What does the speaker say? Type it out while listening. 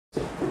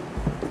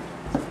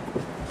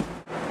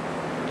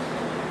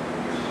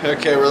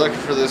Okay, we're looking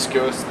for this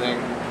ghost thing.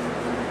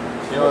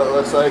 You know what it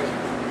looks like?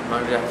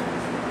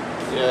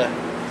 Yeah.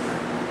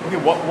 Okay,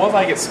 what if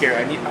I get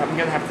scared? I'm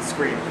gonna have to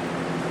scream.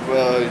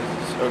 Well,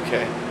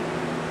 okay.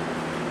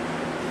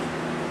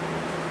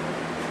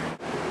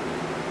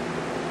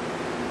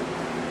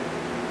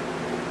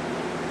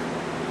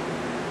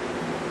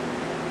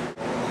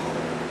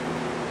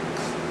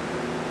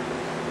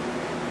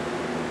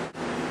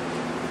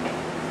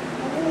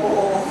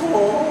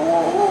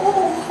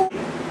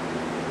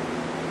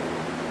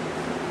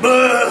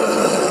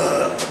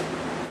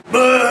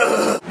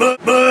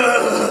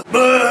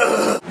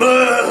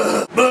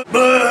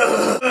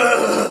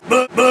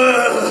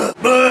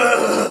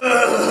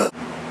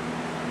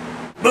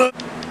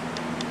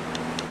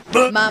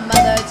 My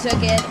mother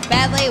took it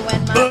badly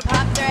when my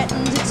pop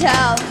threatened to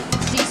tell.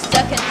 She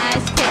stuck an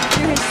ice pick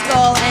through his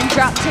skull and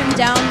dropped him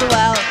down the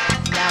well.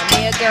 Now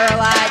me a girl,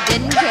 I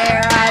didn't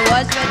care, I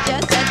was but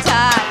just a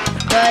tot.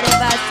 But if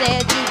I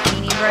said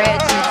zucchini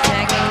bread, she'd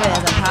smack me with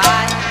a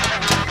pie.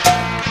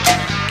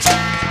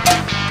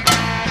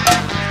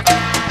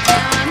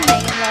 Now I'm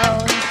hanging low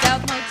in the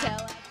South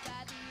Motel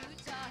outside the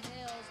Utah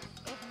hills.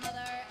 If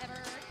mother ever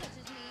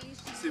catches me,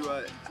 See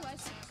what?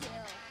 twice to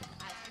kill.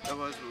 That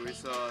was what we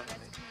saw.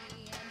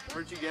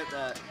 Where'd you get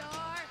that?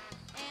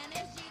 And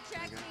if she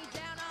tracks me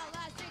down, I'll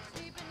lie 6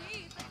 feet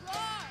beneath the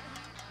floor.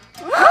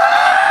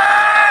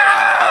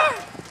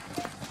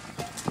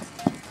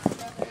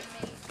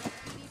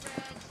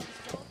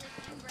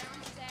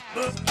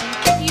 And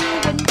if you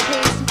wouldn't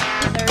taste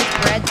mother's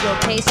bread, you'll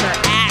taste her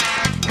ass.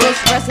 This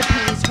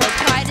recipe's her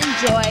pride and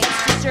joy.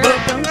 Sister,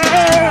 don't you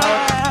know?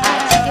 I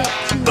took it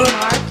to the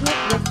market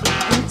with the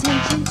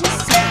intention to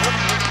sell.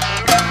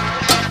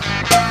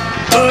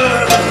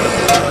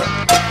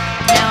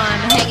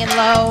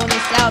 Low in the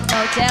South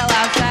Motel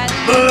outside the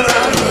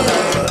Utah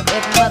hills.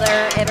 If mother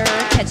ever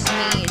catches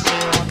me, she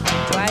won't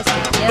think twice to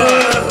kill.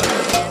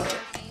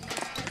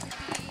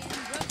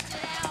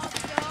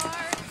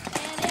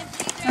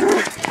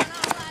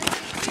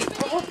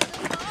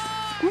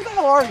 Who the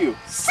hell are you?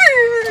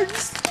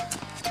 Six!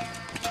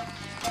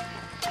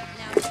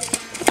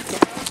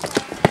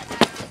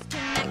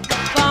 Disconnect the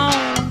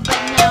phone,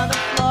 but now the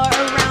floor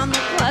around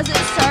the closet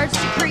starts to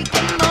creak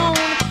and moan.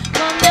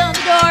 Well, now the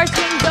door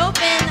swings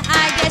open.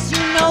 I guess you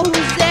know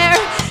who's there.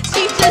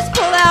 She just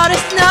pulled out a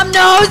snub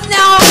nose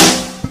now.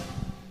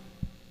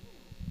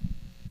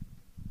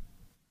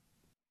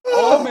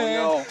 Oh man!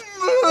 No.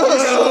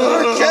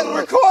 We're getting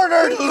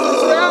recorded! What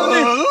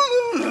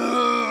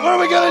are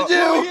we gonna do?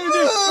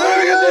 What are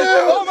we gonna do?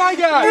 Oh my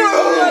god!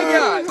 Oh my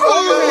god!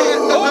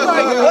 Oh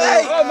my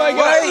god! Oh my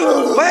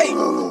god! Wait!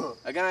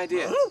 I got an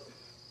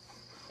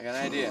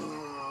idea.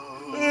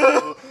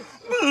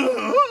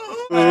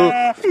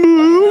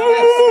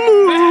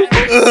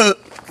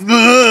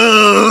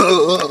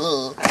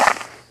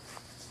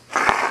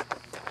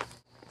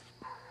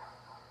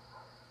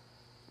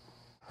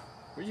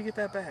 Where'd you get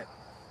that bat?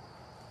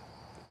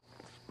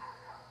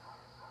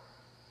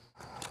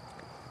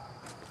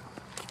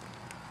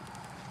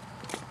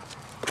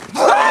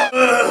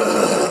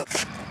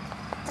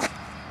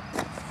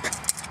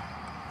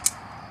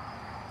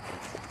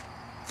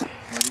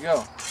 Where'd he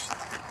go?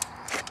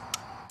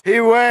 He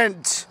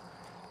went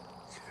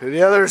to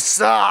the other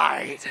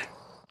side.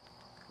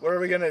 What are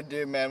we gonna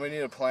do, man? We need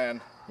a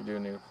plan. We do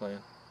need a plan.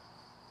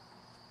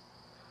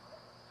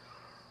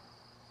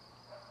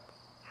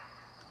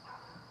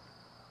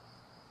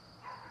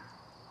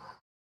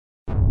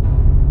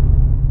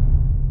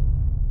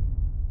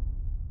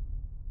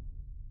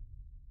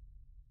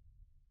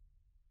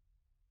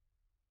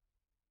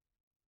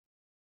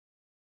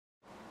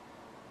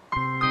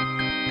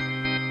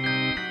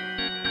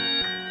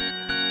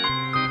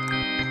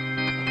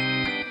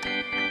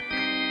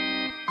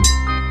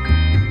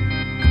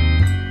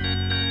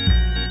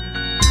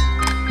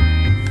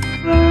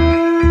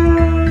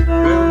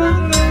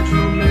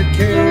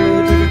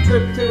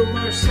 Trip to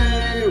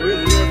Marseille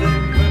with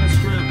nothing but a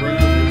strap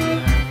around his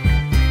neck.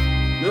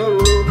 No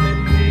room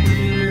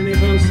indeed, and he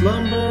found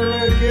slumber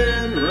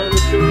again round the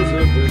shores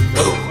of the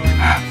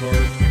California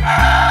port.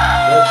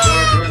 The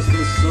dark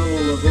restless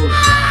soul of old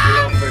Jackie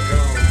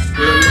African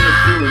with a knife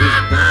through his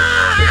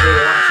back as he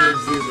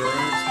watches these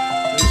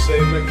rats who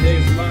say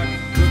McKay's luck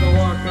to the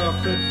walk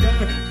off the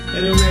dock, and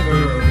he'll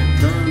never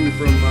return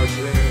from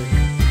Marseille.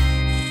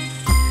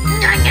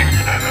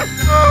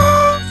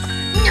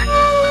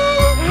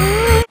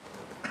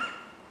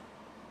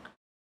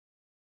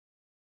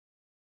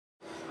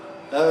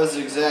 That was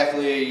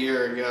exactly a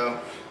year ago.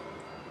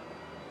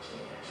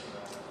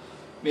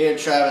 Me and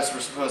Travis were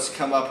supposed to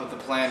come up with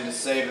a plan to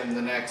save him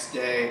the next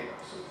day,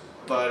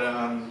 but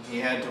he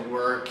had to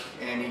work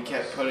and he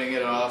kept putting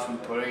it off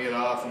and putting it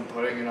off and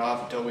putting it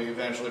off until we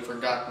eventually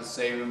forgot to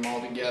save him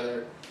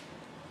altogether.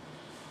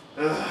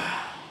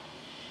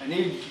 I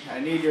need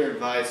your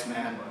advice,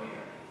 man.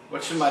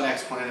 What should my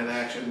next plan of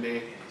action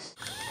be?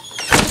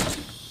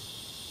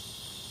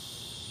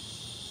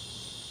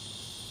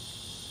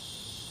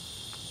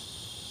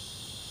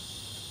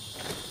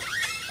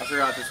 I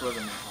forgot this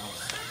wasn't my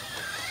house.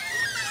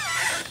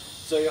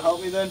 So you'll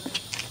help me then?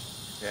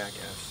 Yeah, I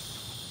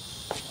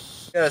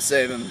guess. Gotta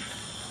save him.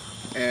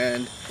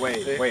 And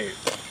Wait.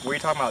 What are you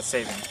talking about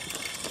saving?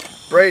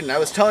 Braden, I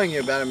was telling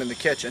you about him in the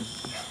kitchen.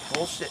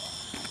 Bullshit.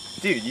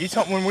 Dude, you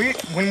told when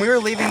we were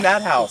leaving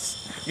that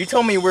house, you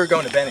told me we were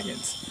going to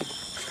Bennigan's.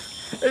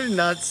 I did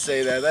not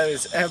say that. That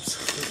is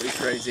absolutely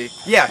crazy.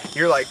 Yeah,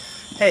 you're like,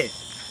 hey,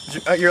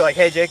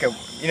 Jacob,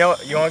 you want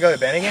to go to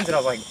Bennigan's? And I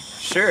was like,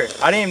 sure.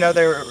 I didn't even know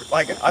they were,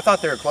 like, I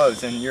thought they were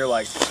closed. And you're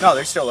like, no,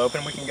 they're still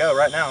open. We can go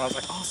right now. And I was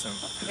like, awesome.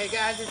 Hey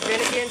guys, is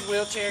Bennigan's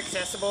wheelchair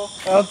accessible?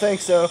 I don't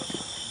think so. What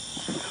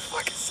the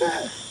fuck is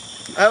that?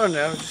 I don't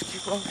know. Just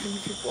keep walking,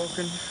 keep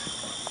walking.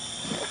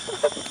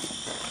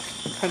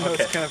 I know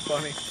Okay. it's kind of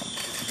funny.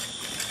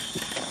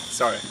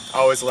 Sorry, I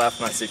always laugh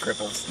when I see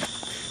cripples.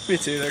 Me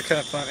too. They're kind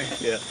of funny.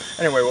 Yeah.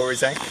 Anyway, what were we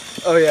saying?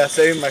 Oh yeah,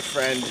 saving my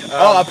friend.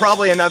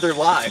 Probably another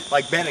lie,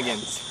 like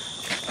Bennigan's.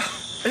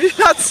 I did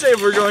not say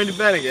we're going to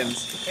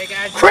Bennigan's. Hey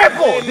guys,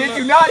 Cripple! Did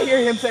you not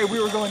hear him say we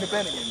were going to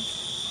Bennigan's?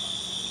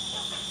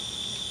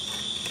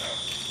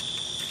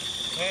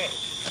 Hey.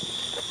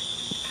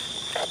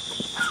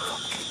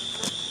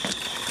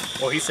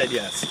 Well, he said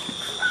yes.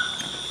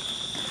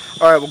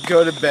 All right, we'll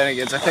go to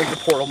Bennigan's. I think the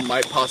portal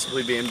might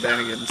possibly be in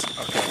Bennigan's.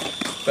 Okay.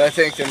 But I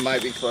think they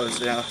might be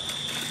closed now.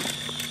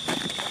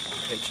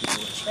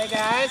 Hey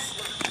guys.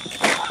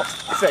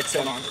 Fix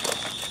it on.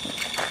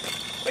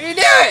 What are you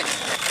doing?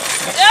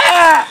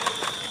 Ah!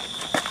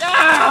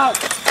 No!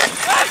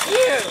 Fuck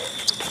you!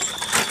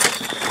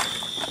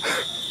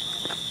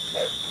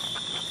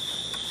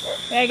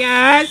 Hey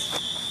guys.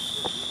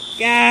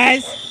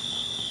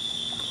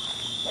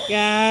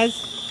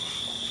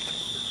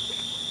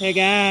 Hey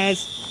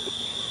guys.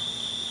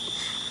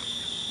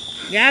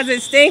 Guys,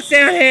 it stinks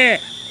down here.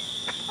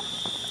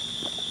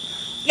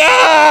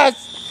 Guys!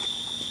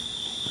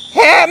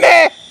 Help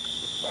me!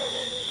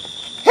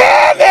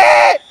 Help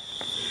me!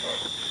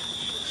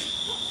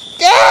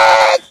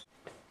 Guys!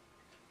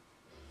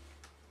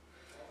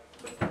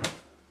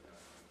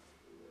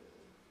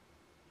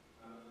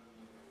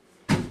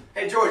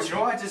 Hey George, you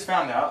know what I just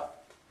found out?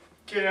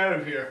 Get out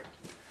of here.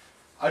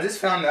 I just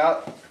found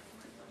out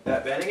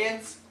that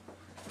Bennigan's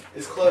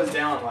is closed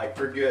down, like,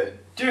 for good.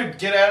 Dude,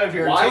 get out of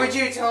here. Why would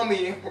you tell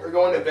me we're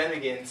going to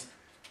Bennigan's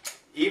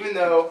even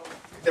though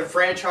the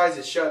franchise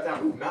is shut down?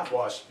 Ooh,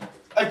 mouthwash.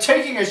 I'm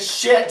taking a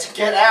shit.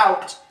 Get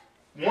out.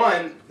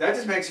 One, that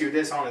just makes you a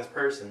dishonest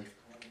person.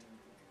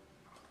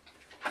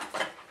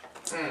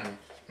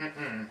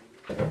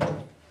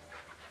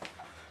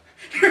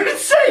 You're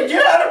insane.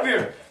 Get out of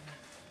here.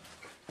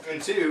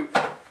 And two,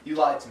 you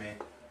lied to me.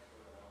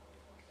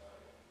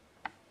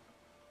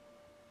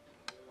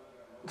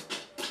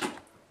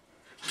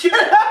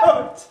 Get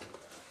out.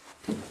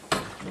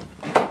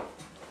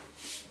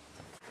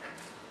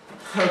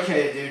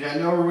 Okay, dude. I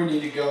know where we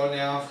need to go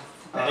now.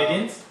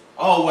 Bennigan's?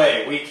 Oh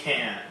wait, we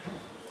can't.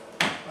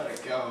 Let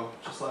it go.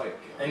 Just let it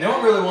go. And no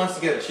one really wants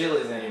to go to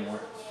Chili's anymore.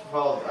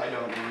 Well, I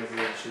don't need to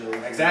go to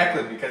Chili's.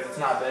 Exactly, because it's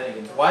not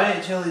Bennigan's. Why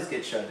didn't Chili's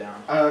get shut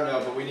down? I don't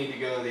know, but we need to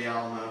go to the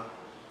Alamo.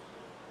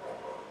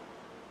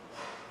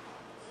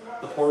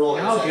 The portal You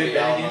is know how at good the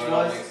Alamo. Bennigan's It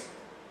was? only-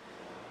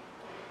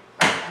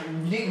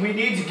 We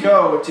need to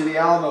go to the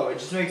Alamo. It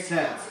just makes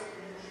sense.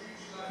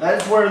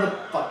 That is where the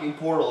fucking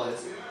portal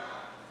is.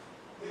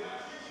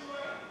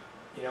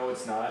 You know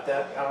what's not at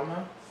that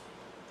Alamo?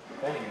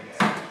 Bennigan's.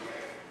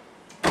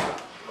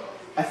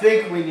 I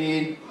think we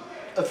need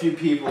a few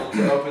people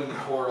to open the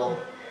portal.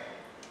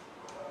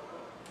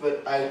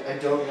 But I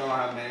don't know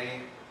how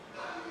many.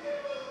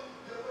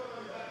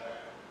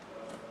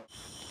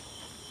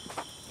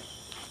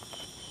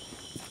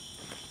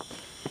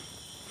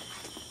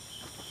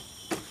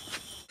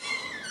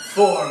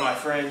 Four, my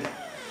friend.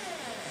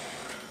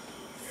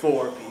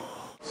 4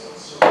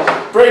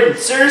 people. Braden,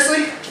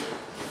 seriously?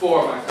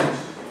 4, my friend.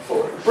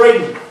 4.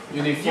 Braden,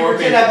 You need you were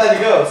kidnapped by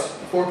the ghost.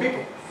 4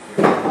 people.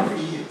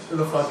 Who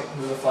the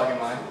fuck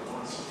am I?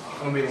 I'm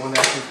gonna be the one that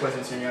asks these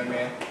questions here, young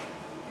man.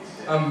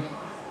 I'm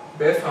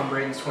Biff, I'm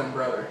Braden's twin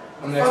brother.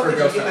 I'm the expert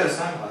ghost hunter.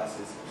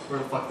 sunglasses? Where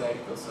the fuck did I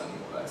get those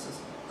sunglasses?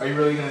 Are you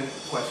really gonna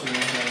question me,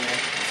 young man?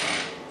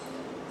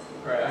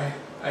 Alright,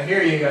 I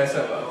hear you guys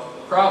have a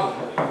problem.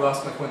 You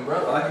lost my twin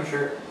brother. I like your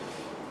shirt.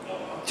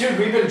 Dude,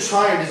 we've been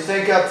trying to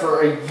think up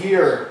for a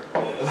year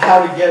of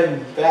how to get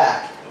him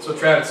back. That's what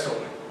Travis told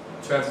me.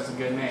 Travis is a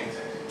good name.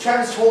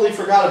 Travis totally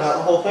forgot about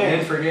the whole He thing.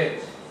 didn't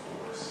forget.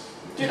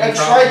 Dude, I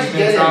tried to He's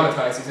get been him.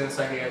 traumatized. He's in a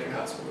psychiatric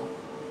hospital.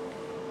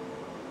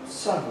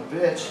 Son of a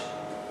bitch.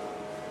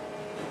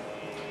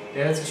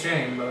 Yeah, it's a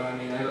shame, but I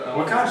mean, I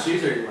What kind of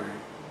shoes are you wearing?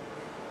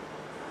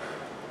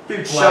 Dude,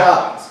 Black shut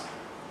up. ones.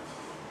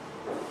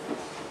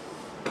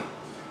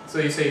 So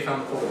you say you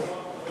found the portal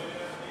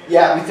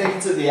Yeah, we think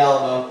it's at the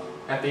Alamo.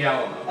 at the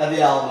Alamo. At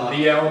the Alamo.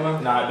 The Alamo?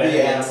 Not The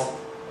Bennigan's. Alamo.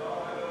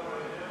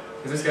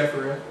 Is this guy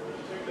for real?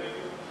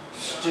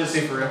 Just,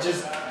 See, for real?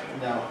 just,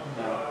 no.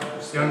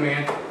 Young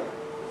man,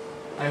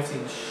 I've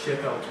seen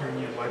shit that'll turn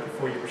you white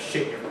before you were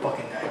shitting your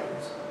fucking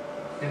diapers.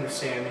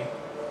 Understand me?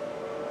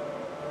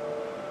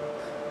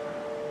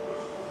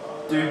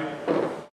 Dude,